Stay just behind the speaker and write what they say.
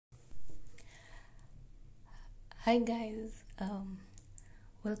Hi guys,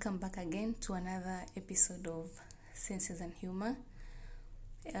 welcome back again to another episode of Senses and Humor.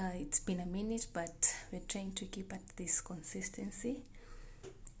 It's been a minute, but we're trying to keep at this consistency.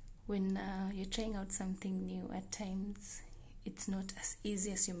 When you're trying out something new, at times it's not as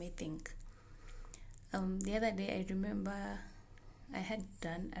easy as you may think. The other day, I remember I had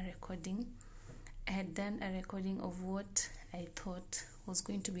done a recording. I had done a recording of what I thought was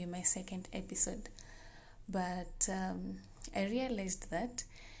going to be my second episode. But I realized that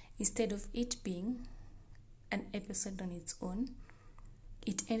instead of it being an episode on its own,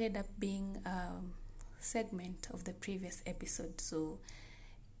 it ended up being a segment of the previous episode. So,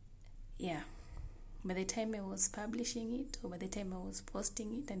 yeah, by the time I was publishing it, or by the time I was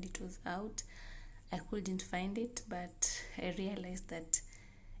posting it and it was out, I couldn't find it, but I realized that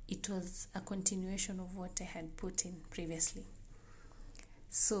it was a continuation of what I had put in previously.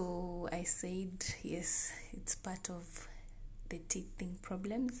 So I said, yes, it's part of the teething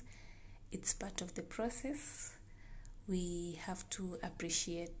problems. It's part of the process. We have to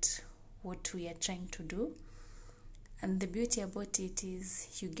appreciate what we are trying to do. And the beauty about it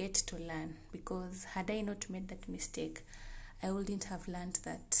is you get to learn, because had I not made that mistake, I wouldn't have learned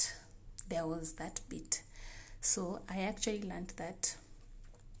that there was that bit. So I actually learned that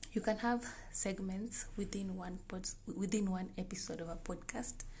you can have segments within one episode of a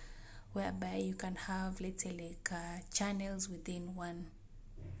podcast, whereby you can have, let's say, channels within one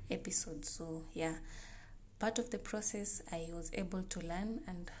episode. So yeah, part of the process I was able to learn,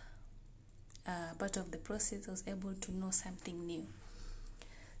 and part of the process I was able to know something new.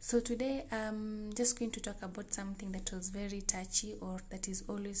 So today I'm just going to talk about something that was very touchy, or that is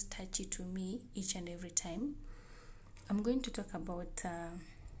always touchy to me each and every time. I'm going to talk about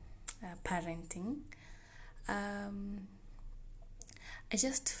parenting. I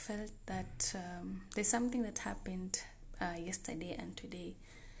just felt that there's something that happened yesterday and today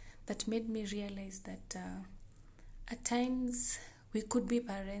that made me realize that at times we could be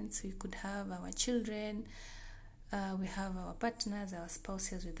parents, we could have our children, we have our partners, our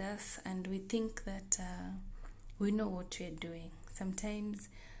spouses with us, and we think that we know what we're doing. Sometimes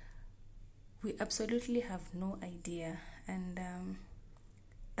we absolutely have no idea, and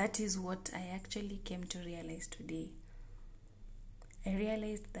that is what I actually came to realize today. I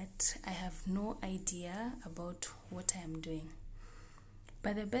realized that I have no idea about what I am doing.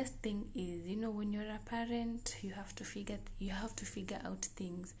 But the best thing is, when you're a parent, you have to figure out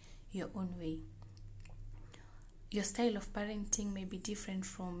things your own way. Your style of parenting may be different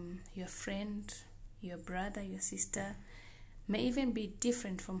from your friend, your brother, your sister, may even be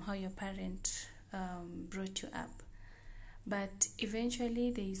different from how your parent brought you up. But eventually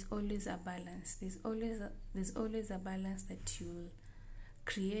there is always a balance. There's always a balance that you'll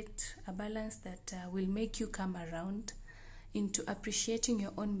create, a balance that will make you come around into appreciating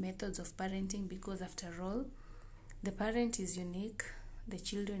your own methods of parenting, because after all, the parent is unique, the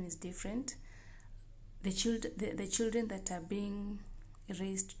children is different. The children that are being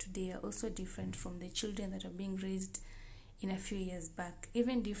raised today are also different from the children that are being raised in a few years back,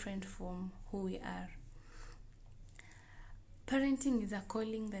 even different from who we are. Parenting is a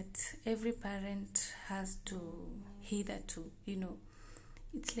calling that every parent has to hitherto,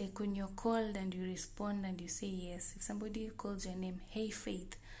 It's like when you're called and you respond and you say yes. If somebody calls your name, hey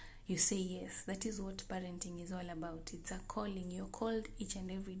Faith, you say yes. That is what parenting is all about. It's a calling. You're called each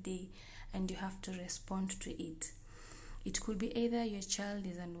and every day, and you have to respond to it. It could be either your child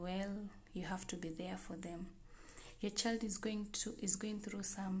is unwell, you have to be there for them. Your child is going through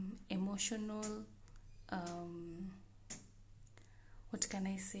some emotional what can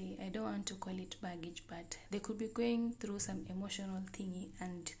I say? I don't want to call it baggage, but they could be going through some emotional thingy,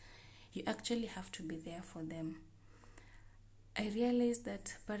 and you actually have to be there for them. I realized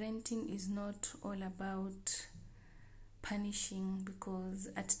that parenting is not all about punishing, because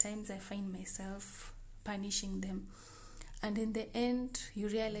at times I find myself punishing them. And in the end, you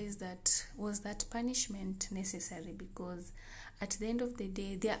realize that was that punishment necessary? Because at the end of the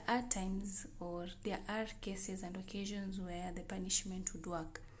day, there are times, or there are cases and occasions where the punishment would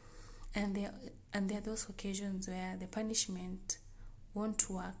work. And there are those occasions where the punishment won't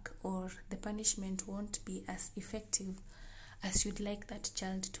work, or the punishment won't be as effective as you'd like that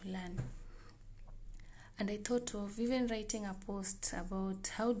child to learn. And I thought of even writing a post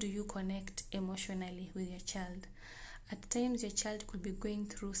about how do you connect emotionally with your child. At times, your child could be going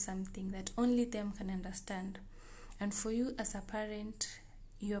through something that only them can understand. And for you as a parent,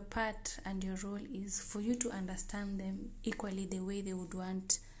 your part and your role is for you to understand them equally the way they would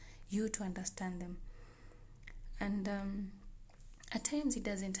want you to understand them. And At times it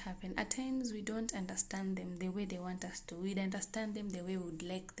doesn't happen. At times we don't understand them the way they want us to. We'd understand them the way we would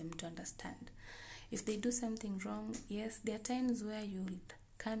like them to understand. If they do something wrong, yes, there are times where you'll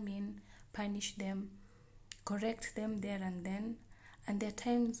come in, punish them, correct them there and then. And there are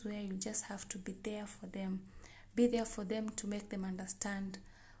times where you just have to be there for them. Be there for them to make them understand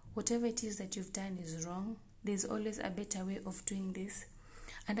whatever it is that you've done is wrong. There's always a better way of doing this.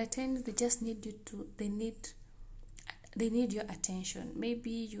 And at times they just need you to, they need your attention.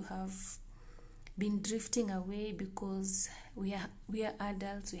 Maybe you have been drifting away because we are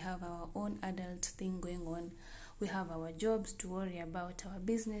adults. We have our own adult thing going on. We have our jobs to worry about, our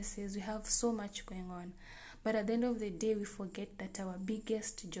businesses. We have so much going on. But at the end of the day, we forget that our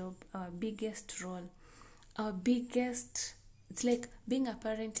biggest job, our biggest role, it's like being a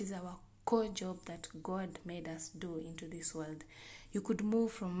parent is our core job that God made us do into this world. You could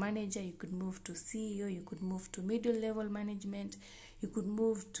move from manager, you could move to CEO, you could move to middle level management, you could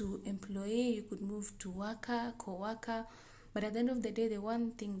move to employee, you could move to worker, co-worker. But at the end of the day, the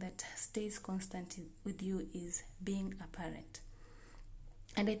one thing that stays constant with you is being a parent.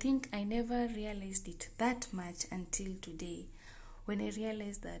 And I think I never realized it that much until today, when I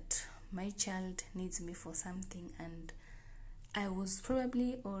realized that my child needs me for something, and I was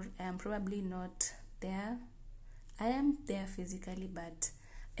probably, or I am probably not there. I am there physically, but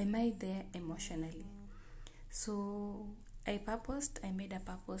am I there emotionally? So I made a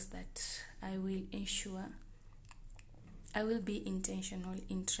purpose that I will ensure, I will be intentional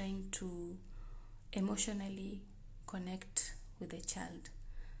in trying to emotionally connect with the child,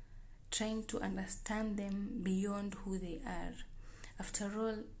 trying to understand them beyond who they are. After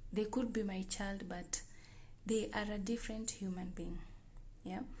all, they could be my child, but they are a different human being.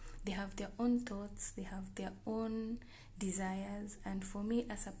 Yeah, they have their own thoughts, they have their own desires, and for me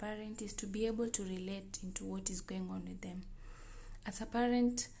as a parent is to be able to relate into what is going on with them. As a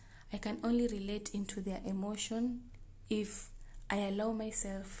parent, I can only relate into their emotion if I allow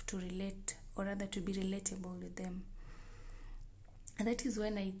myself to relate, or rather to be relatable with them. And that is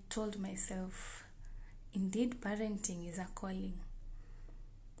when I told myself, indeed, parenting is a calling.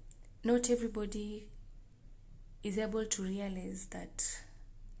 Not everybody is able to realize that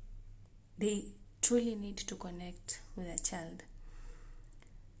they truly need to connect with a child.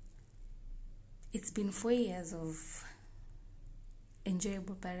 It's been 4 years of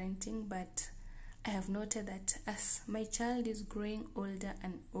enjoyable parenting, but I have noted that as my child is growing older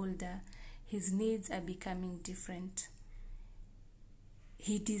and older, his needs are becoming different.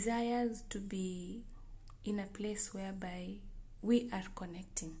 He desires to be in a place whereby we are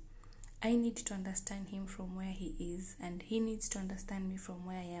connecting. I need to understand him from where he is, and he needs to understand me from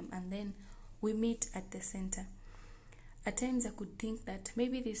where I am, and then we meet at the center. At times I could think that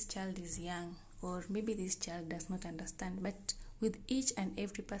maybe this child is young, or maybe this child does not understand, but with each and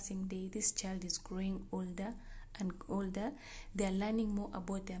every passing day, this child is growing older and older. They are learning more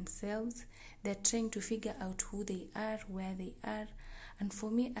about themselves. They are trying to figure out who they are, where they are, and for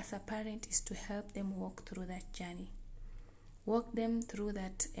me as a parent is to help them walk through that journey. Walk them through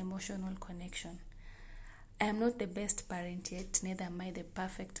that emotional connection. I am not the best parent yet, neither am I the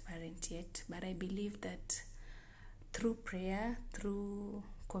perfect parent yet, but I believe that through prayer, through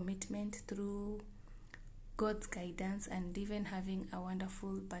commitment, through God's guidance, and even having a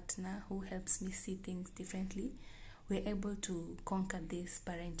wonderful partner who helps me see things differently, we're able to conquer this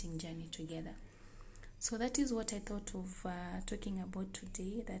parenting journey together. So that is what I thought of talking about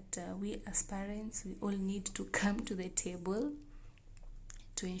today, that we as parents, we all need to come to the table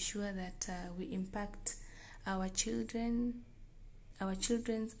to ensure that we impact our children's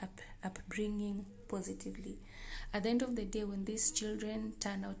upbringing positively. At the end of the day, when these children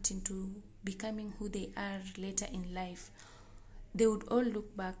turn out into becoming who they are later in life, they would all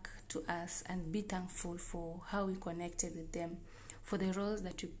look back to us and be thankful for how we connected with them, for the roles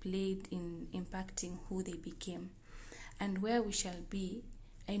that we played in impacting who they became. And where we shall be,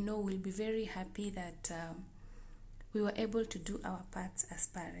 I know we'll be very happy that we were able to do our parts as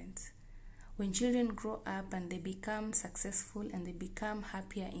parents. When children grow up and they become successful and they become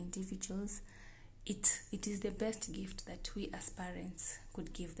happier individuals, it is the best gift that we as parents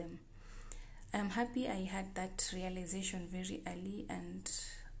could give them. I'm happy I had that realization very early, and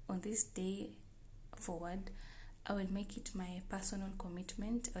on this day forward, I will make it my personal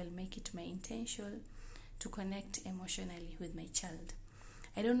commitment, I will make it my intention to connect emotionally with my child.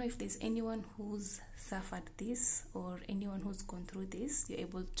 I don't know if there's anyone who's suffered this or anyone who's gone through this.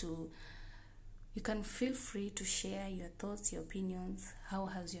 You can feel free to share your thoughts, your opinions. How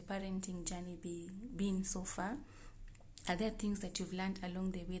has your parenting journey been so far? Are there things that you've learned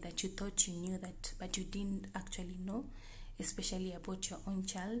along the way that you thought you knew that, but you didn't actually know? especially about your own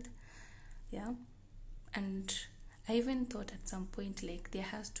child. Yeah. And I even thought at some point like there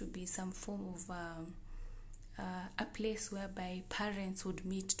has to be some form of a place whereby parents would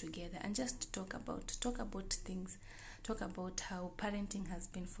meet together and just talk about things, talk about how parenting has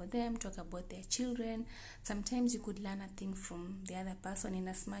been for them, talk about their children. Sometimes you could learn a thing from the other person, in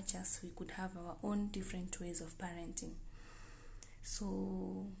as much as we could have our own different ways of parenting.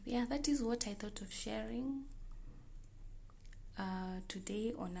 So yeah, that is what I thought of sharing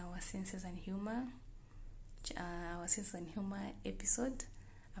today on our Senses and Humor episode.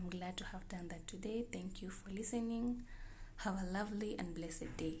 I'm glad to have done that today. Thank you for listening. Have a lovely and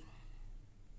blessed day.